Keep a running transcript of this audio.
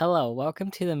Hello,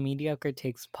 welcome to the Mediocre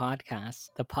Takes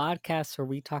podcast, the podcast where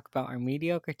we talk about our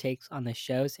mediocre takes on the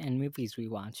shows and movies we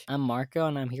watch. I'm Marco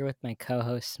and I'm here with my co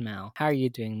host Mel. How are you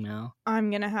doing, Mel?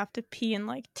 I'm gonna have to pee in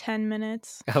like 10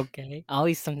 minutes. Okay,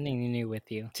 always something new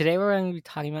with you. Today we're going to be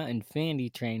talking about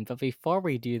Infinity Train, but before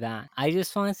we do that, I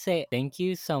just want to say thank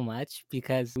you so much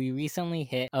because we recently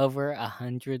hit over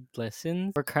 100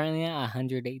 listens. We're currently at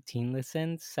 118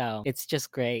 listens, so it's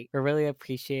just great. We're really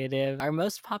appreciative. Our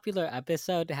most popular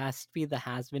episode has to be the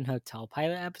Has Been Hotel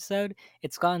Pilot episode.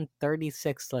 It's gotten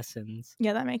 36 listens.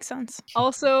 Yeah, that makes sense.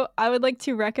 Also, I would like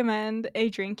to recommend a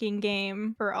drinking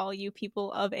game for all you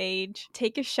people of age.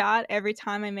 Take a shot every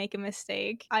time I make a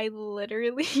mistake. I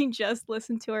literally just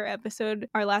listened to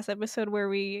our last episode where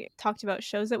we talked about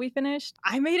shows that we finished.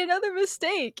 I made another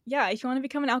mistake. Yeah, if you want to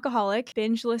become an alcoholic,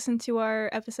 binge listen to our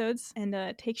episodes and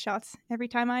take shots every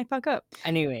time I fuck up.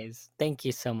 Anyways, thank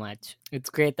you so much. It's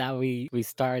great that we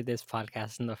started this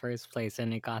podcast in the first place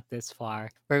and it got this far.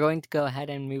 We're going to go ahead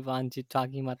and move on to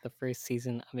talking about the first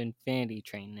season of Infinity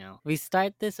Train now. We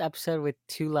start this episode with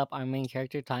Tulip, our main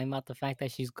character, talking about the fact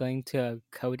that she's going to a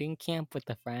coding camp with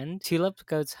a friend. Tulip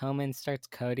goes home and starts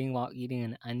coding while eating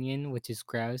an onion, which is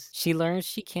gross. She learns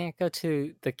she can't go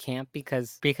to the camp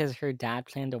because her dad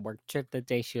planned a work trip the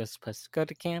day she was supposed to go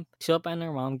to camp. Tulip and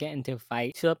her mom get into a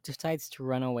fight. Tulip decides to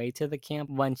run away to the camp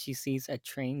when she sees a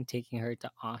train taking her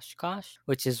to Oshkosh,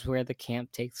 which is where the camp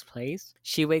takes place.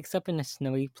 She wakes up in a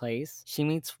snowy place. She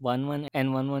meets One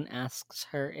and One asks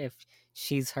her if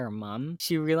she's her mom.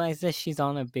 She realizes she's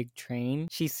on a big train.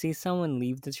 She sees someone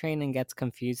leave the train and gets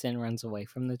confused and runs away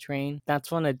from the train.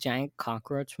 That's when a giant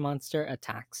cockroach monster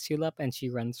attacks Tulip and she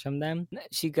runs from them.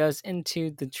 She goes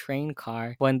into the train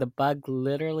car when the bug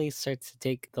literally starts to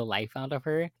take the life out of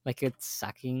her, like it's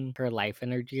sucking her life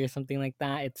energy or something like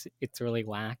that. It's really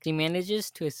whack. She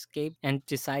manages to escape and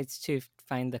decides to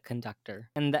find the conductor.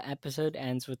 And the episode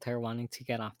ends with her wanting to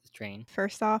get off the train.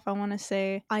 First off, I want to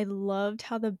say I loved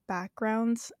how the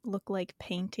backgrounds look like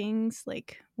paintings.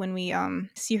 Like when we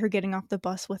see her getting off the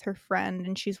bus with her friend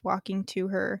and she's walking to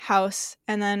her house,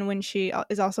 and then when she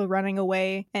is also running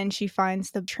away and she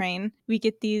finds the train, we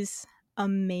get these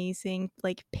amazing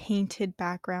like painted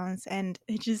backgrounds and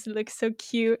it just looks so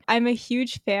cute. I'm a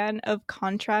huge fan of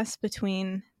contrast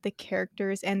between the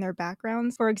characters and their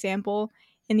backgrounds. For example,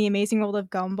 in The Amazing World of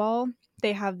Gumball,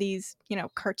 they have these,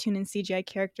 cartoon and CGI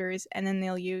characters, and then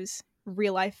they'll use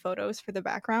real life photos for the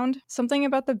background. Something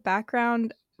about the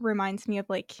background reminds me of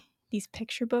like these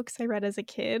picture books I read as a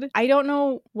kid. I don't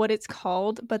know what it's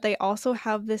called, but they also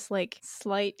have this like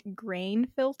slight grain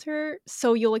filter.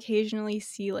 So you'll occasionally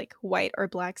see like white or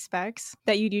black specks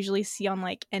that you'd usually see on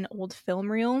like an old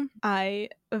film reel. I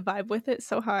vibe with it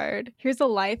so hard. Here's a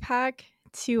life hack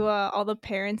to all the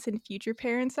parents and future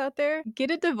parents out there: get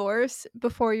a divorce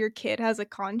before your kid has a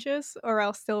conscience, or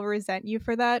else they'll resent you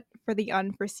for that for the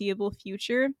unforeseeable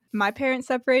future. My parents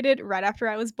separated right after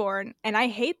I was born, and I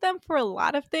hate them for a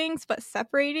lot of things, but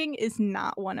separating is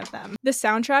not one of them. The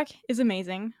soundtrack is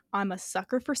amazing. I'm a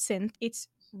sucker for synth. It's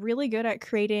really good at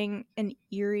creating an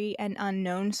eerie and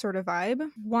unknown sort of vibe.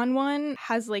 One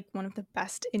has like one of the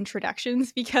best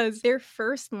introductions because their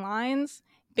first lines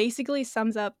basically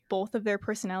sums up both of their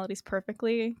personalities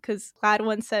perfectly, because Glad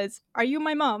One says, "Are you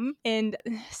my mom?" And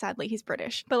sadly he's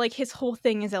British, but like his whole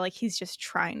thing is that like he's just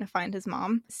trying to find his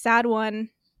mom. Sad One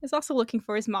is also looking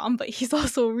for his mom, but he's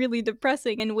also really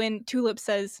depressing. And when Tulip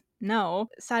says no,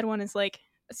 Sad One is like,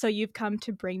 "So you've come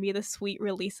to bring me the sweet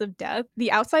release of death."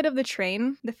 The outside of the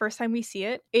train, the first time we see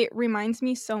it, it reminds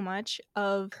me so much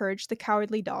of Courage the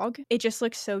Cowardly Dog. It just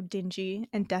looks so dingy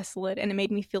and desolate, and it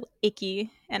made me feel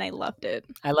icky, and I loved it.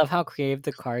 I love how creative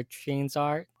the car trains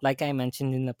are. Like I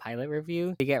mentioned in the pilot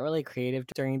review, they get really creative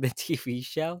during the TV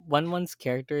show. One's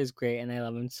character is great and I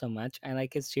love him so much. I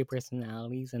like his two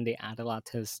personalities and they add a lot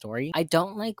to the story. I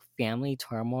don't like family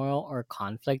turmoil or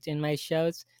conflict in my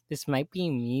shows. This might be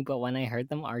me, but when I heard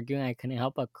them arguing, I couldn't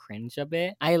help but cringe a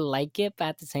bit. I like it, but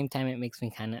at the same time, it makes me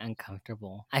kind of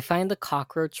uncomfortable. I find the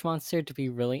cockroach monster to be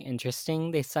really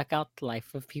interesting. They suck out the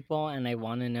life of people, and I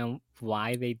want to know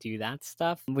why they do that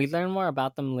stuff. We learn more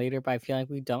about them later, but I feel like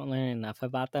we don't learn enough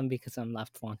about them because I'm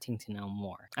left wanting to know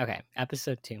more. Okay,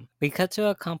 episode 2. We cut to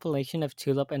a compilation of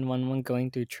Tulip and One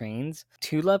going through trains.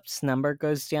 Tulip's number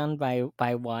goes down by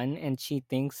 1, and she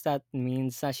thinks that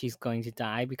means that she's going to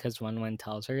die because One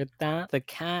tells her that. The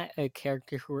cat, a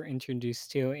character who we're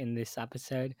introduced to in this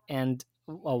episode, and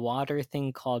a water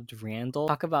thing called Randall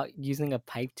talk about using a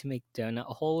pipe to make donut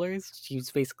holders.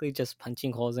 She's basically just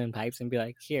punching holes in pipes and be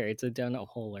like, here, it's a donut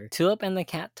holder. Tulip and the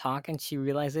cat talk and she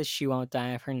realizes she won't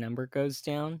die if her number goes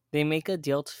down. They make a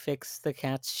deal to fix the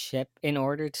cat's ship in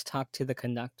order to talk to the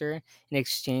conductor in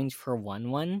exchange for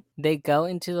 1-1. They go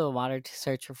into the water to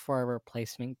search for a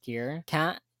replacement gear.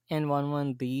 Cat and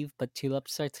 1-1 leave, but Tulip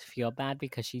starts to feel bad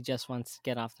because she just wants to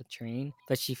get off the train,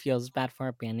 but she feels bad for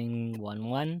abandoning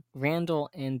 1-1. Randall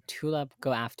and Tulip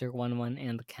go after 1-1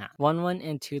 and the cat. 1-1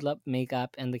 and Tulip make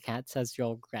up, and the cat says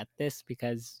you'll regret this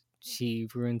because she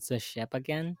ruins the ship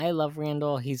again. I love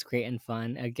Randall. He's great and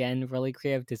fun. Again, really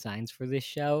creative designs for this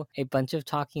show. A bunch of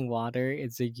talking water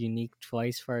is a unique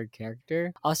choice for a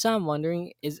character. Also, I'm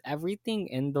wondering, is everything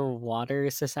in the Water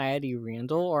Society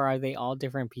Randall, or are they all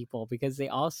different people? Because they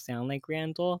all sound like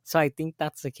Randall. So I think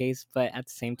that's the case, but at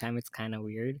the same time, it's kind of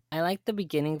weird. I like the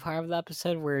beginning part of the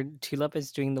episode where Tulip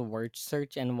is doing the word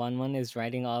search and 1-1 is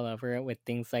writing all over it with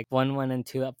things like 1-1 and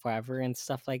Tulip forever and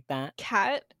stuff like that.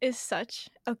 Kat is such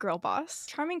a girl boss.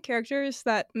 Charming characters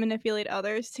that manipulate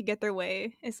others to get their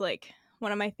way is like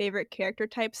one of my favorite character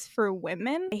types for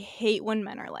women. I hate when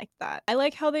men are like that. I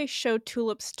like how they show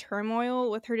Tulip's turmoil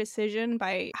with her decision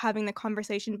by having the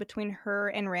conversation between her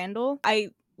and Randall.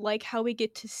 I like how we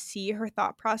get to see her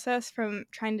thought process from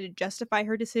trying to justify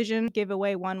her decision, give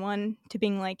away 1-1 to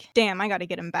being like, damn, I gotta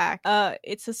get him back.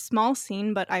 It's a small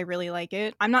scene, but I really like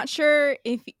it. I'm not sure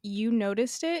if you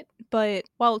noticed it, but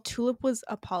while Tulip was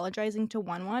apologizing to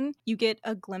 1-1, you get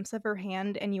a glimpse of her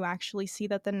hand and you actually see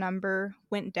that the number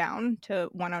went down to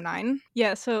 109.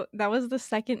 Yeah, so that was the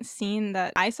second scene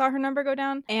that I saw her number go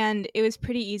down, and it was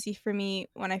pretty easy for me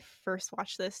when I first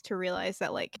watched this to realize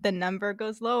that like the number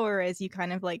goes lower as you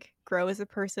kind of like grow as a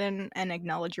person and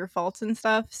acknowledge your faults and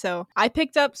stuff. So I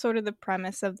picked up sort of the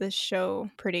premise of this show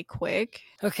pretty quick.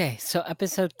 Okay, so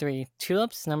episode 3,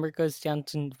 Tulip's number goes down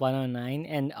to 109,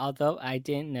 and although I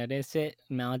didn't notice it,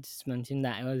 Mal just mentioned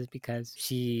that it was because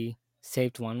she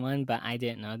saved 1-1, but I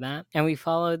didn't know that. And we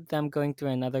followed them going through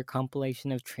another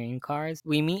compilation of train cars.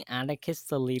 We meet Atticus,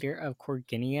 the leader of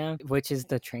Corginia, which is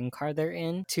the train car they're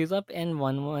in. Tulip and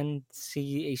 1-1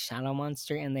 see a shadow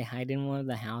monster and they hide in one of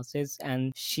the houses,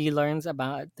 and she learns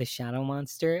about the shadow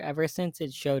monster. Ever since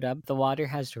it showed up, the water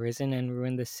has risen and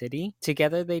ruined the city.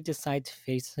 Together they decide to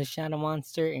face the shadow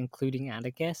monster, including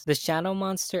Atticus. The shadow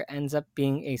monster ends up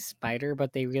being a spider,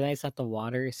 but they realize that the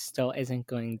water still isn't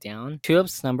going down.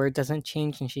 Tulip's number doesn't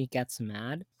change and she gets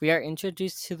mad. We are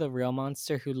introduced to the real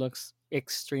monster, who looks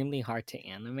extremely hard to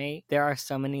animate. There are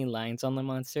so many lines on the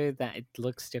monster that it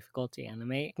looks difficult to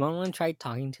animate. 1-1 tried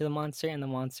talking to the monster and the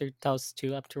monster tells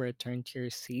Tulip to return to your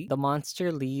seat. The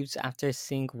monster leaves after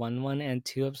seeing 1-1 and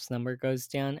Tulip's number goes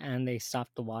down and they stop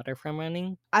the water from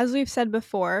running. As we've said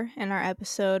before in our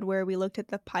episode where we looked at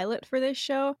the pilot for this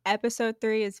show, episode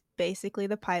 3 is basically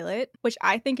the pilot, which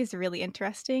I think is really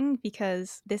interesting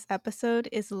because this episode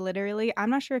is literally,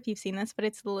 I'm not sure if you've seen this, but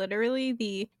it's literally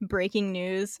the breaking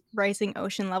news, rising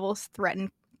ocean levels threaten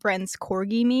friends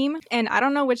corgi meme. And I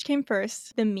don't know which came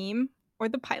first, the meme or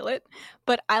the pilot,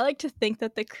 but I like to think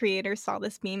that the creator saw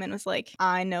this meme and was like,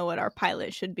 I know what our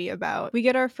pilot should be about. We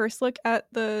get our first look at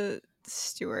the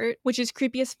Stewart, which is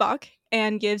creepy as fuck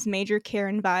and gives major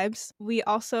Karen vibes. We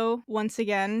also, once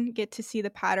again, get to see the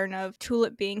pattern of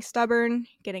Tulip being stubborn,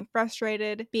 getting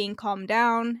frustrated, being calmed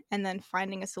down, and then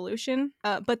finding a solution.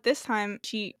 But this time,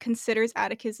 she considers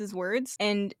Atticus's words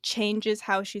and changes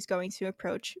how she's going to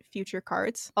approach future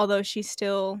cards. Although she's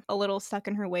still a little stuck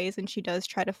in her ways and she does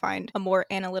try to find a more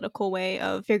analytical way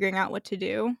of figuring out what to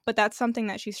do. But that's something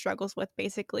that she struggles with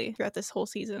basically throughout this whole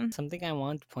season. Something I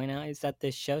want to point out is that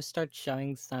this show starts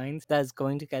showing signs that it's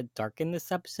going to get dark in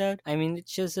this episode. I mean, it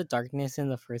shows the darkness in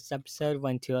the first episode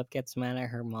when Tulip gets mad at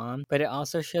her mom, but it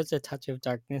also shows a touch of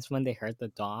darkness when they hurt the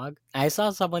dog. I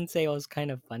saw someone say it was kind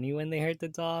of funny when they hurt the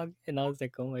dog, and I was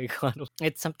like, oh my god.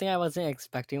 It's something I wasn't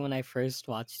expecting when I first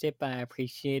watched it, but I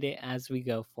appreciate it as we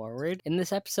go forward. In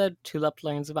this episode, Tulip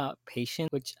learns about patience,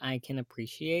 which I can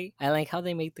appreciate. I like how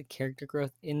they make the character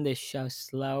growth in this show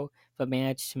slow, but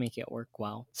managed to make it work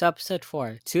well. So episode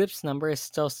 4, Tulip's number is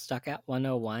still stuck at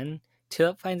 101.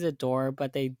 Tulip finds a door,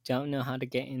 but they don't know how to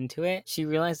get into it. She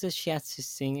realizes she has to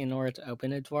sing in order to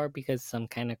open a door because some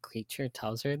kind of creature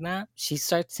tells her that. She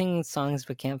starts singing songs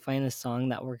but can't find a song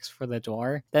that works for the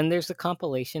door. Then there's a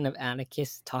compilation of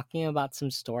Atticus talking about some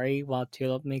story while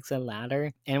Tulip makes a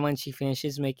ladder, and when she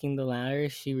finishes making the ladder,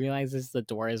 she realizes the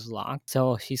door is locked,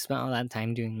 so she spent all that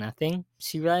time doing nothing.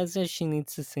 She realizes she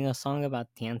needs to sing a song about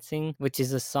dancing, which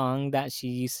is a song that she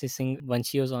used to sing when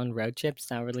she was on road trips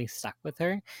that really stuck with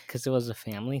her because it was was a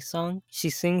family song. She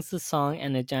sings the song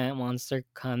and a giant monster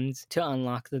comes to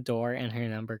unlock the door and her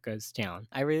number goes down.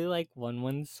 I really like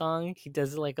One song. He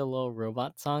does like a little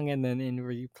robot song, and then in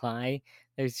reply,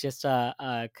 there's just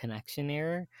a connection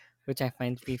error, which I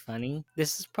find to be funny.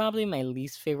 This is probably my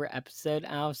least favorite episode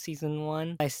out of season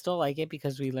 1. I still like it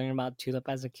because we learn about Tulip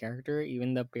as a character,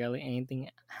 even though barely anything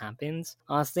happens.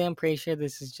 Honestly, I'm pretty sure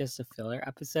this is just a filler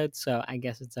episode, so I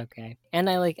guess it's okay. And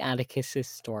I like Atticus's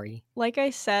story. Like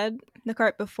I said, the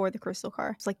cart before the crystal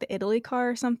car, it's like the Italy car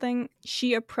or something.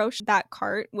 She approached that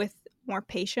cart with more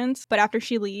patience, but after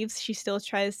she leaves, she still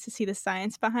tries to see the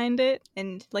science behind it.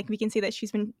 And like we can see that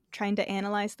she's been trying to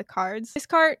analyze the cards. This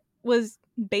cart was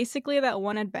basically that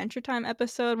one Adventure Time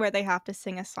episode where they have to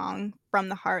sing a song from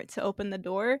the heart to open the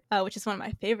door, which is one of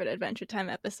my favorite Adventure Time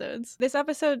episodes. This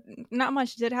episode, not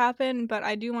much did happen, but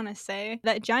I do want to say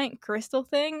that giant crystal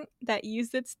thing that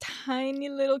used its tiny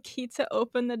little key to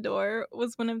open the door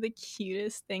was one of the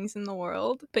cutest things in the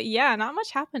world. But yeah, not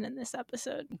much happened in this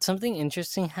episode. Something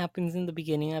interesting happens in the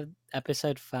beginning of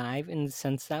episode 5 in the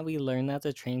sense that we learn that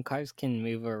the train cars can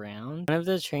move around. One of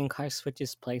the train cars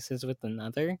switches places with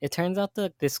another. It turns out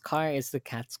that this car is the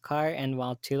cat's car, and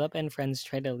while Tulip and friends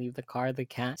try to leave the car, the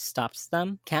cat stops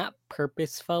them. Cat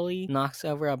purposefully knocks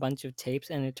over a bunch of tapes,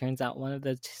 and it turns out one of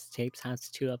the tapes has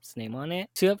Tulip's name on it.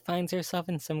 Tulip finds herself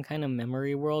in some kind of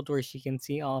memory world where she can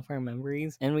see all of her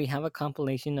memories, and we have a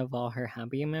compilation of all her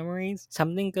happy memories.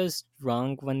 Something goes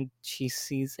wrong when she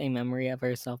sees a memory of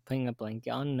herself putting a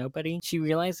blanket on nobody. She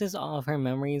realizes all of her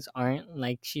memories aren't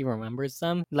like she remembers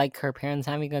them, like her parents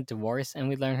having a divorce, and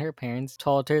we learn her parents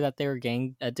told her that they were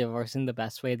getting a divorce in the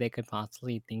best way they could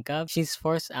possibly think of. She's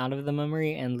forced out of the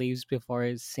memory and leaves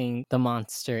before seeing the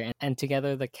monster, and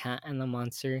together the cat and the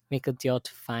monster make a deal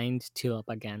to find Tulip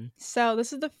again. So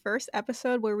this is the first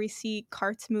episode where we see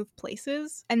carts move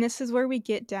places, and this is where we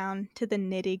get down to the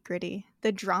nitty-gritty,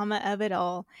 the drama of it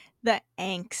all, the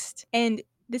angst. And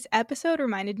this episode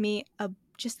reminded me of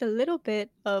just a little bit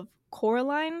of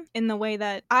Coraline in the way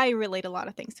that I relate a lot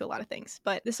of things to a lot of things,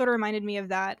 but this sort of reminded me of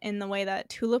that in the way that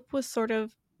Tulip was sort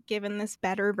of given this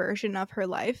better version of her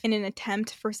life in an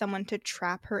attempt for someone to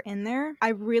trap her in there. I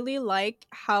really like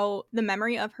how the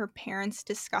memory of her parents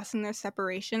discussing their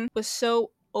separation was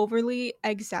so overly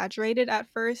exaggerated at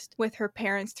first, with her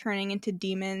parents turning into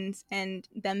demons and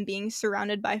them being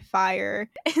surrounded by fire,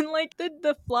 and like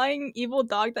the flying evil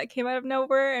dog that came out of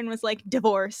nowhere and was like,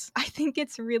 divorce. I think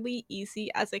it's really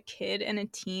easy as a kid and a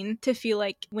teen to feel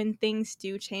like when things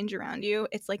do change around you,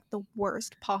 it's like the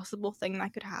worst possible thing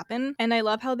that could happen. And I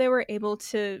love how they were able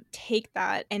to take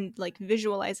that and like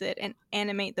visualize it and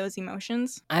animate those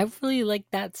emotions. I really like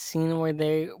that scene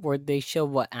where they show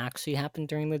what actually happened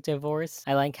during the divorce.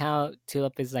 I like how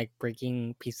Tulip is like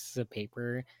breaking pieces of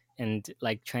paper and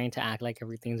like trying to act like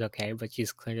everything's okay, but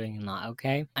she's clearly not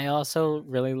okay. I also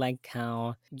really like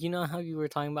how, you know how you were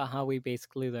talking about how we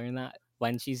basically learn that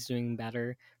when she's doing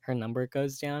better, her number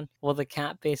goes down. Well, the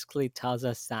cat basically tells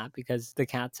us that because the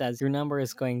cat says, your number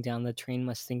is going down, the train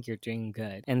must think you're doing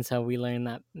good. And so we learn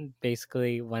that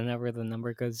basically whenever the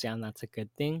number goes down, that's a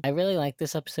good thing. I really like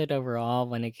this episode overall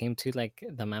when it came to like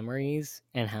the memories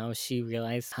and how she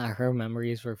realized how her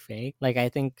memories were fake. Like, I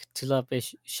think Tulip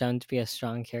is shown to be a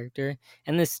strong character,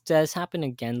 and this does happen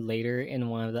again later in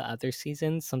one of the other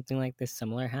seasons. Something like this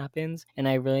similar happens, and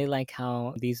I really like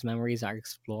how these memories are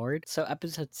explored. So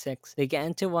episode 6, they get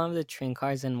into one of the train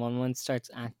cars and One starts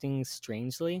acting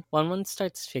strangely. One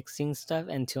starts fixing stuff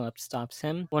and Tulip stops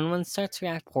him. One starts to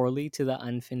react poorly to the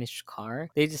unfinished car.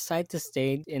 They decide to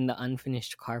stay in the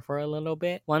unfinished car for a little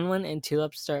bit. One and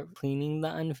Tulip start cleaning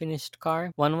the unfinished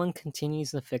car. One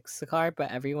continues to fix the car,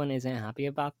 but everyone isn't happy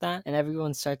about that, and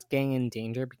everyone starts getting in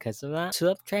danger because of that.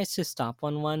 Tulip tries to stop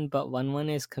One, but One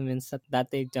is convinced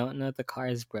that they don't know the car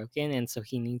is broken, and so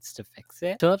he needs to fix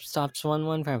it. Tulip stops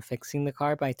One from fixing the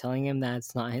car by telling him that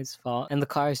it's not his fault, and the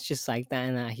car is just like that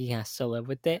and that he has to live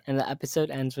with it, and the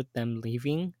episode ends with them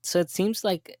leaving. So it seems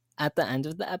like at the end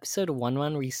of the episode, One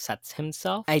resets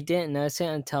himself. I didn't notice it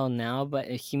until now, but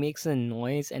he makes a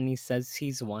noise and he says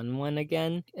he's One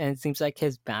again, and it seems like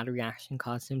his bad reaction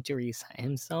caused him to reset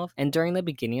himself. And during the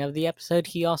beginning of the episode,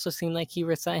 he also seemed like he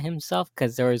reset himself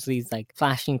because there was these like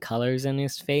flashing colors in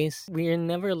his face. We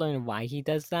never learn why he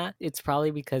does that. It's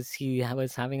probably because he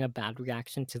was having a bad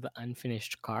reaction to the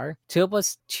unfinished car. Tulip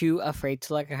was too afraid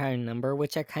to look at her number,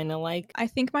 which I kind of like. I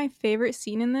think my favorite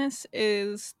scene in this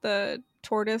is the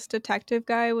tortoise detective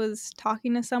guy was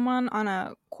talking to someone on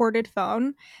a corded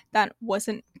phone that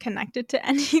wasn't connected to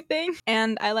anything.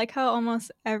 And I like how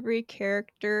almost every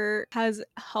character has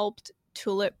helped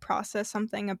Tulip process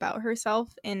something about herself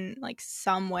in like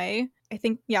some way. I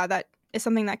think, yeah, that is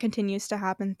something that continues to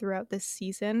happen throughout this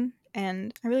season,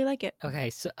 and I really like it. Okay,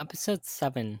 so episode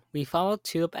 7. We follow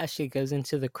Tulip as she goes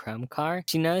into the Chrome car.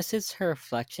 She notices her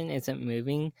reflection isn't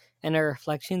moving, and her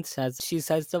reflection says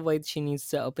the way she needs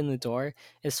to open the door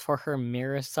is for her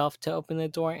mirror self to open the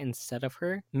door instead of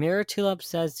her. Mirror Tulip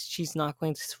says she's not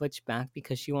going to switch back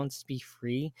because she wants to be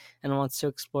free and wants to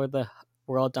explore the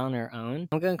world on her own.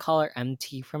 I'm gonna call her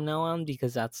MT from now on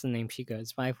because that's the name she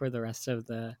goes by for the rest of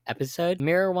the episode.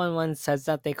 Mirror 11 says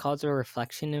that they call it a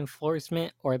reflection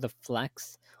enforcement or the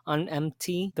flex on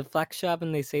MT. The flex show up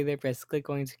and they say they're basically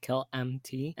going to kill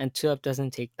MT, and Tulip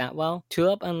doesn't take that well.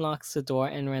 Tulip unlocks the door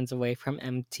and runs away from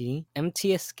MT.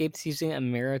 MT escapes using a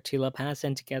mirror Tulip has,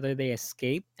 and together they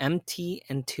escape. MT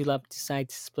and Tulip decide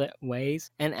to split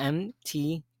ways, and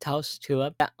MT tells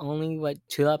Tulip that only what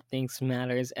Tulip thinks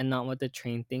matters and not what the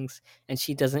train thinks, and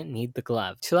she doesn't need the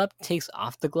glove. Tulip takes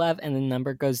off the glove and the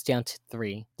number goes down to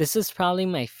 3. This is probably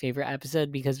my favorite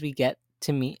episode because we get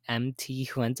to meet MT,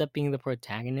 who ends up being the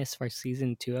protagonist for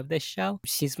season 2 of this show.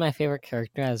 She's my favorite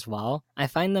character as well. I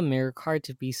find the mirror car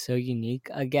to be so unique.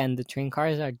 Again, the train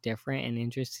cars are different and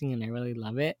interesting, and I really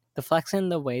love it. The flex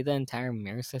and the way the entire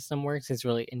mirror system works is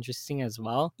really interesting as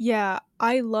well. Yeah,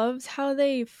 I loved how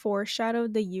they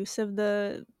foreshadowed the use of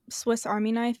the Swiss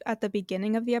Army knife at the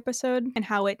beginning of the episode and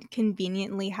how it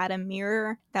conveniently had a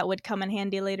mirror that would come in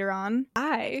handy later on.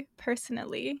 I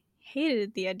personally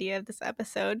hated the idea of this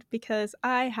episode because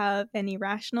I have an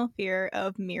irrational fear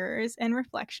of mirrors and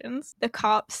reflections. The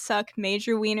cops suck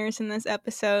major wieners in this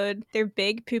episode. They're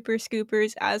big pooper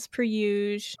scoopers as per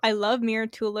usual. I love Mirror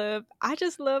Tulip. I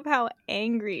just love how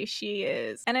angry she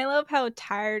is. And I love how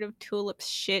tired of Tulip's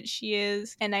shit she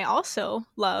is. And I also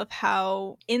love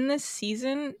how in this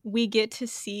season we get to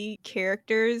see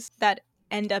characters that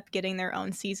end up getting their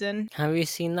own season. Have you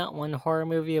seen that one horror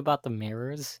movie about the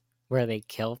mirrors where they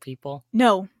kill people?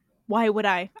 No. Why would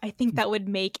I? I think that would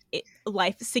make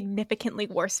life significantly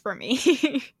worse for me.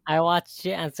 I watched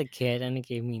it as a kid and it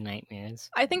gave me nightmares.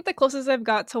 I think the closest I've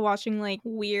got to watching like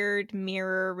weird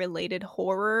mirror related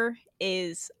horror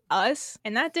is Us,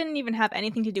 and that didn't even have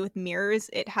anything to do with mirrors.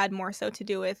 It had more so to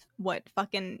do with what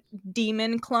fucking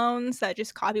demon clones that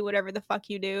just copy whatever the fuck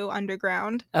you do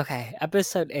underground. Okay,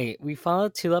 episode 8. We follow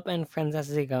Tulip and friends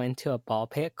as they go into a ball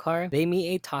pit car. They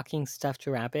meet a talking stuffed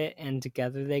rabbit, and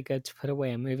together they go to put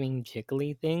away a moving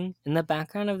jiggly thing. In the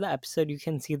background of the episode, you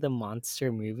can see the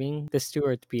monster moving, the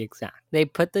steward to be exact. They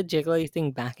put the jiggly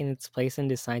thing back in its place and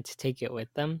decide to take it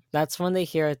with them. That's when they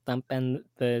hear a thump and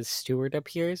the steward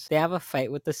appears. They have a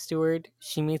fight with the steward.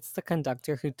 She meets the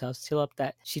conductor who tells Tulip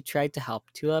that she tried to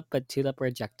help Tulip, but Tulip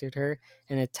rejected her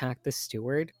and attacked the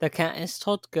steward. The cat is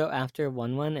told to go after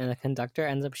One One, and the conductor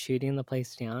ends up shooting the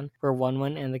place down where One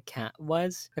One and the cat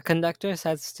was. The conductor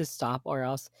says to stop or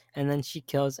else, and then she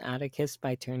kills Atticus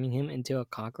by turning him into a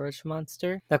cockroach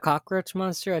monster. The cockroach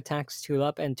monster attacks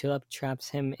Tulip, and Tulip traps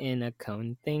him in a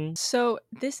cone thing. So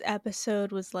this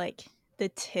episode was like the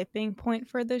tipping point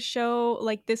for the show.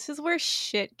 Like, this is where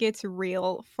shit gets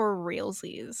real for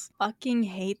realsies. Fucking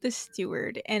hate the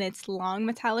steward and its long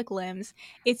metallic limbs.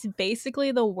 It's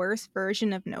basically the worst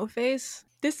version of No Face.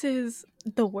 This is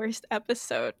the worst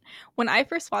episode. When I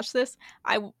first watched this,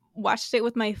 I watched it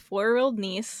with my 4-year-old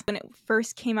niece when it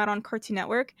first came out on Cartoon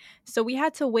Network. So we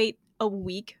had to wait a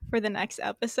week for the next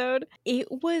episode. It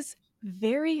was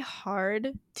very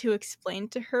hard to explain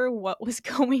to her what was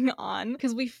going on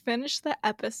because we finished the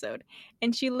episode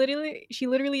and she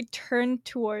literally turned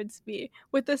towards me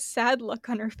with a sad look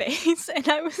on her face, and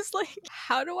I was like,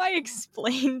 how do I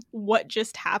explain what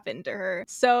just happened to her?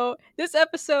 So this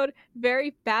episode,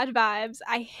 very bad vibes.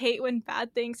 I hate when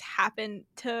bad things happen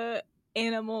to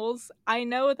animals. I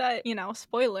know that,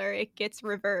 spoiler, it gets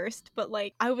reversed, but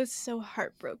like, I was so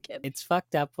heartbroken. It's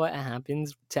fucked up what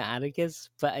happens to Atticus,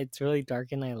 but it's really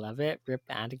dark and I love it. Rip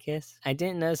Atticus. I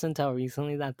didn't notice until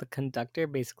recently that the conductor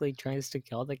basically tries to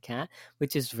kill the cat,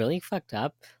 which is really fucked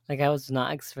up. Like, I was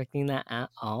not expecting that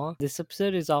at all. This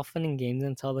episode is all fun and games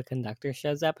until the conductor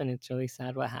shows up, and it's really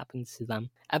sad what happens to them.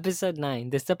 Episode 9.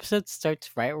 This episode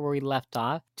starts right where we left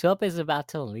off. Tulip is about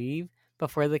to leave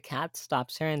before the cat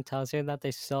stops her and tells her that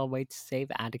there's still a way to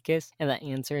save Atticus, and the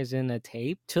answer is in a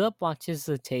tape. Tulip watches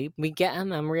the tape. We get a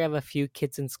memory of a few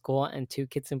kids in school and 2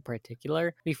 kids in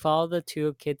particular. We follow the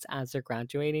 2 kids as they're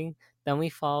graduating. Then we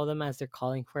follow them as they're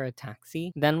calling for a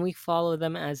taxi. Then we follow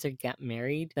them as they get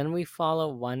married. Then we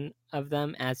follow one of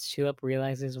them as Tulip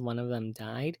realizes one of them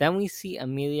died. Then we see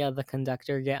Amelia, the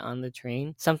conductor, get on the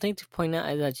train. Something to point out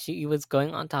is that she was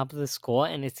going on top of the school,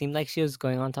 and it seemed like she was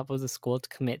going on top of the school to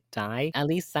commit die. At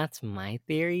least that's my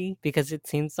theory, because it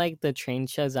seems like the train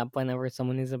shows up whenever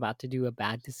someone is about to do a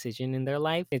bad decision in their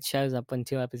life. It shows up when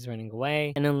Tulip is running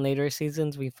away, and in later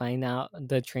seasons we find out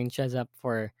the train shows up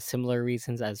for similar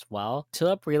reasons as well.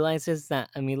 Tulip realizes that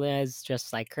Amelia is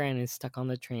just like her and is stuck on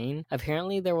the train.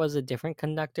 Apparently there was a different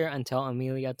conductor until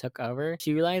Amelia took over.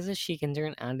 She realizes she can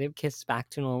turn Atticus back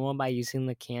to normal by using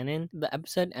the cannon. The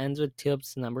episode ends with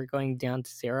Tulip's number going down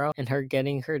to 0 and her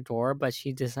getting her door, but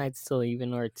she decides to leave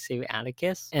in order to save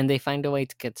Atticus, and they find a way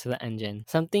to get to the engine.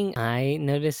 Something I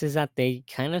noticed is that they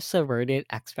kind of subverted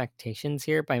expectations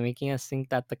here by making us think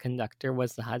that the conductor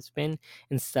was the husband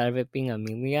instead of it being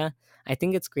Amelia. I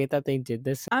think it's great that they did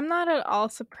this. I'm not at all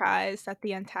surprised that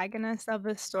the antagonist of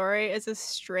the story is a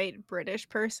straight British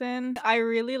person. I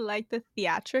really like the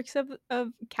theatrics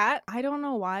of Kat. I don't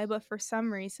know why, but for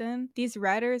some reason, these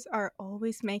writers are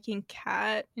always making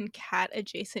Kat and Kat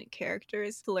adjacent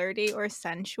characters flirty or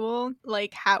sensual,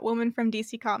 like Catwoman from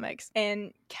DC Comics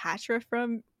and Catra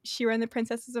from She-Ra and the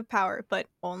Princesses of Power, but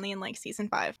only in like season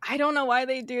 5. I don't know why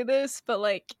they do this, but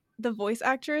like the voice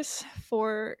actress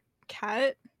for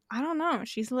Kat, I don't know.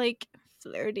 She's like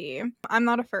flirty. I'm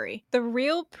not a furry. The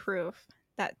real proof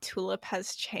that Tulip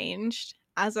has changed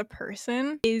as a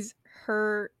person is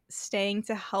her staying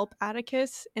to help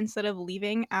Atticus instead of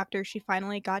leaving after she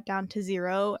finally got down to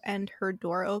 0 and her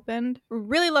door opened.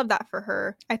 Really love that for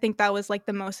her. I think that was like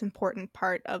the most important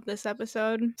part of this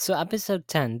episode. So episode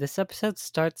 10. This episode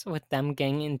starts with them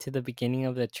getting into the beginning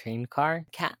of the train car.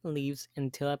 Kat leaves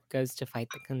and Tulip goes to fight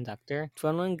the conductor.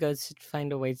 Twinlin goes to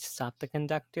find a way to stop the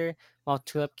conductor while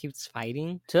Tulip keeps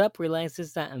fighting. Tulip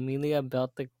realizes that Amelia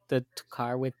built the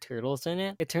car with turtles in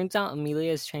it. It turns out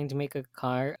Amelia is trying to make a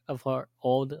car of her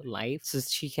old life so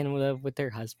she can live with her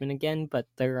husband again, but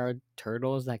there are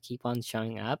turtles that keep on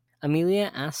showing up. Amelia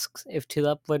asks if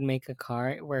Tulip would make a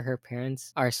car where her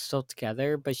parents are still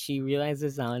together, but she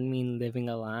realizes that would mean living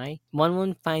a lie.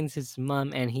 One finds his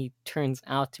mom and he turns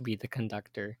out to be the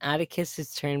conductor. Atticus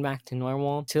is turned back to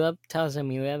normal. Tulip tells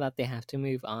Amelia that they have to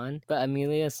move on, but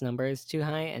Amelia's number is too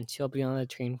high and she'll be on the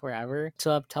train forever.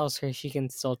 Tulip tells her she can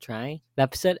still try. The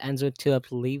episode ends with Tulip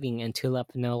leaving and Tulip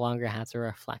no longer has a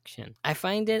reflection. I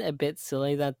find it a bit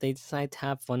silly that they decide to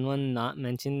have One not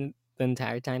mention the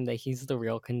entire time that he's the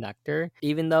real conductor.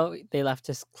 Even though they left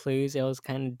us clues, it was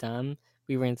kind of dumb.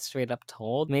 We weren't straight up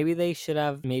told. Maybe they should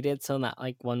have made it so that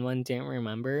like One didn't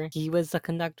remember he was the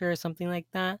conductor or something like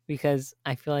that, because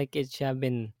I feel like it should have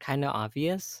been kind of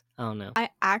obvious. I don't know. I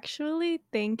actually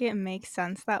think it makes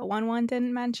sense that One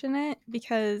didn't mention it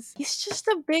because he's just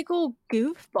a big old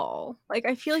goofball. Like,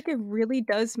 I feel like it really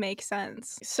does make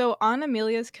sense. So, on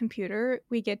Amelia's computer,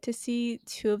 we get to see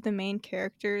 2 of the main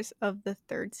characters of the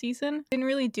 3rd season. Didn't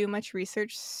really do much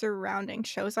research surrounding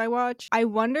shows I watch. I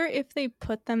wonder if they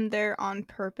put them there on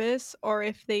purpose or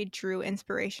if they drew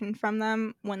inspiration from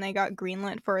them when they got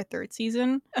greenlit for a 3rd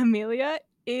season. Amelia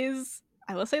is,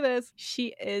 I will say this,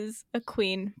 she is a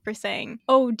queen for saying,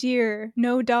 "Oh dear,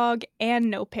 no dog and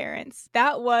no parents."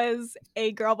 That was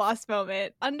a girl boss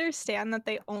moment. Understand that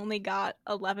they only got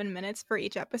 11 minutes for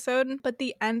each episode, but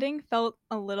the ending felt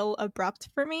a little abrupt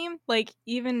for me. Like,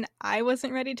 even I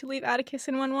wasn't ready to leave Atticus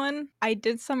in 1-1. I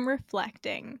did some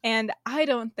reflecting, and I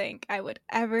don't think I would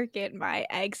ever get my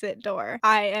exit door.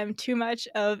 I am too much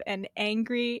of an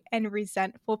angry and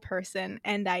resentful person,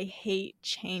 and I hate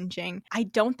changing. I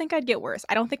don't think I'd get worse.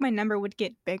 I don't think my number would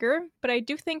get bigger, but I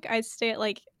do think I'd stay at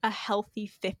like a healthy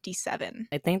 57.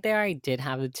 I think they already did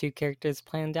have the 2 characters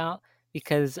planned out,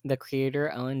 because the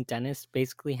creator, Owen Dennis,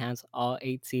 basically has all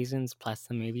 8 seasons plus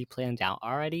the movie planned out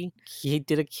already. He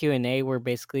did a Q&A where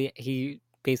he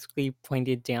basically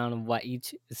pointed down what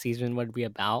each season would be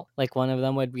about. Like, one of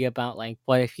them would be about like,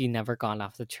 what if you never got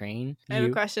off the train? I have a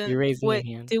You're question. raising your What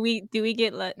hand. do we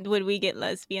get would we get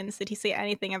lesbians? Did he say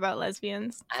anything about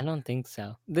lesbians? I don't think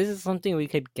so. This is something we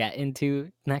could get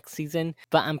into next season,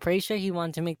 but I'm pretty sure he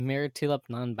wanted to make Mirror Tulip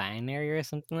non-binary or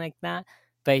something like that,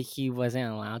 but he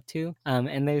wasn't allowed to.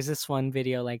 And there's this one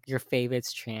video, like, your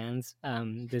favorite's trans,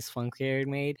 this one creator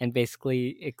made, and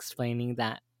basically explaining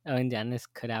that Owen Dennis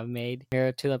could have made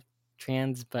Mirror Tulip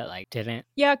trans, but like didn't.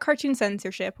 Yeah, cartoon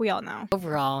censorship, we all know.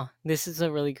 Overall, this is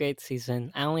a really great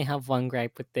season. I only have one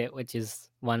gripe with it, which is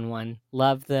 1-1.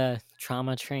 Love the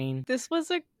trauma train. This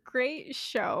was a great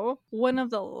show. One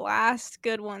of the last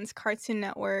good ones Cartoon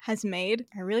Network has made.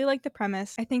 I really like the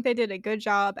premise. I think they did a good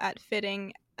job at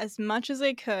fitting as much as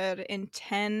they could in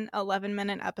 10,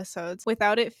 11-minute episodes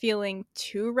without it feeling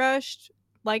too rushed.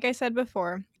 Like I said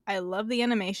before, I love the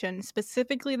animation,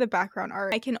 specifically the background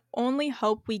art. I can only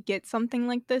hope we get something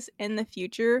like this in the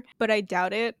future, but I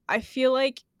doubt it. I feel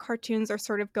like cartoons are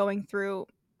sort of going through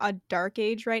a dark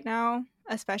age right now,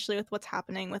 especially with what's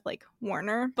happening with like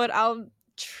Warner. But I'll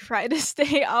try to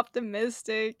stay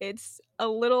optimistic. It's a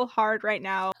little hard right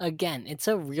now. Again, it's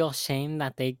a real shame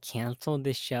that they canceled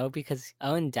this show because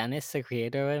Owen Dennis, the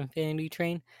creator of Infinity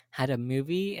Train, had a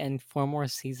movie and 4 more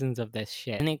seasons of this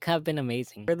shit. And it could have been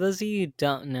amazing. For those of you who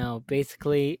don't know,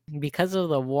 basically, because of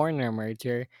the Warner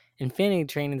merger, Infinity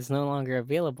Train is no longer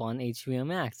available on HBO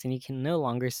Max and you can no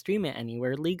longer stream it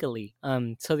anywhere legally.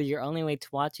 So that your only way to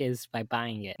watch it is by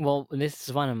buying it. Well, this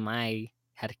is one of my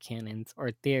headcanons or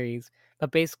theories. But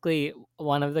basically,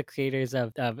 one of the creators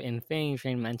of Infinity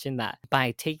Train mentioned that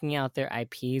by taking out their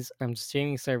IPs from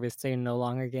streaming service, they're no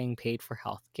longer getting paid for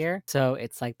healthcare. So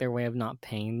it's like their way of not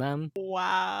paying them.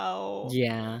 Wow.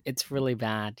 Yeah, it's really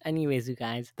bad. Anyways, you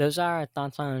guys, those are our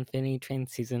thoughts on Infinity Train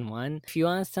Season 1. If you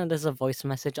want to send us a voice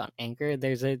message on Anchor,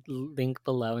 there's a link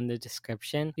below in the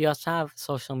description. We also have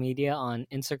social media on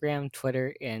Instagram,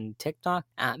 Twitter, and TikTok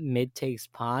at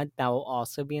MidTakesPod. That will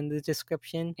also be in the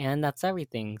description. And that's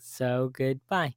everything. So goodbye.